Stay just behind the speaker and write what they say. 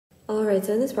Alright,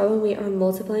 so in this problem we are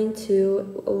multiplying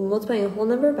a whole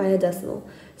number by a decimal.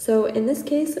 So in this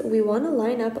case, we want to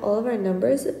line up all of our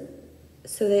numbers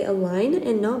so they align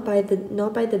and not by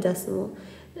the decimal.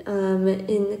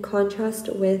 In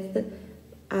contrast with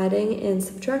adding and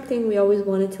subtracting, we always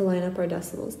wanted to line up our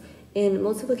decimals. In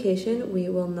multiplication, we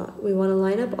will not. We want to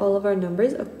line up all of our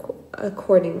numbers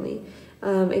accordingly,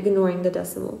 ignoring the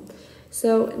decimal.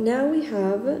 So now we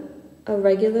have a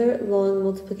regular long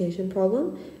multiplication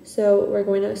problem. So we're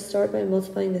going to start by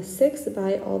multiplying the 6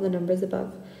 by all the numbers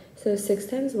above. So 6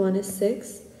 times 1 is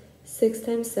 6, 6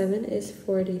 times 7 is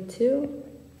 42,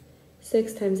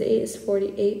 6 times 8 is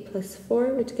 48 plus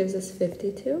 4, which gives us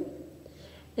 52.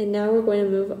 And now we're going to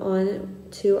move on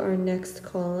to our next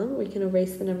column. We can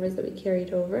erase the numbers that we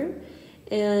carried over.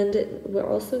 And we're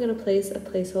also going to place a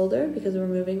placeholder because we're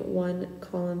moving one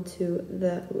column to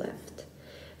the left.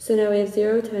 So now we have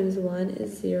 0 times 1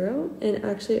 is 0, and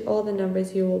actually all the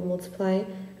numbers you will multiply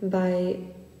by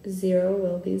 0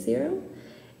 will be 0.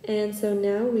 And so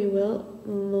now we will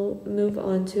move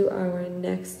on to our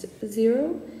next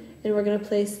 0, and we're going to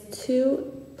place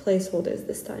two placeholders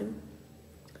this time.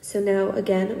 So now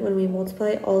again, when we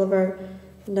multiply all of our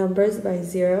numbers by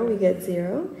 0, we get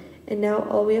 0. And now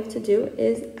all we have to do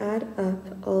is add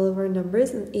up all of our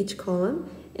numbers in each column,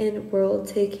 and we'll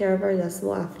take care of our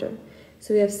decimal after.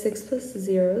 So we have 6 plus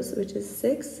zeros, which is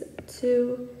 6,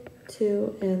 2,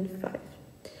 2, and 5.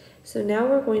 So now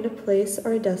we're going to place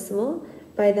our decimal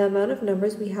by the amount of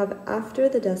numbers we have after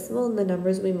the decimal and the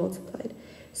numbers we multiplied.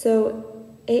 So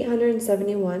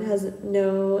 871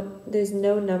 there's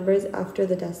no numbers after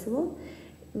the decimal,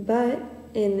 but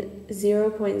in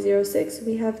 0.06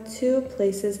 we have 2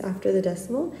 places after the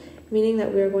decimal, meaning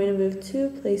that we're going to move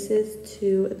 2 places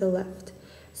to the left.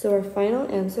 So our final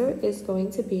answer is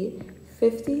going to be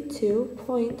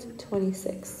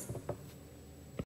 52.26.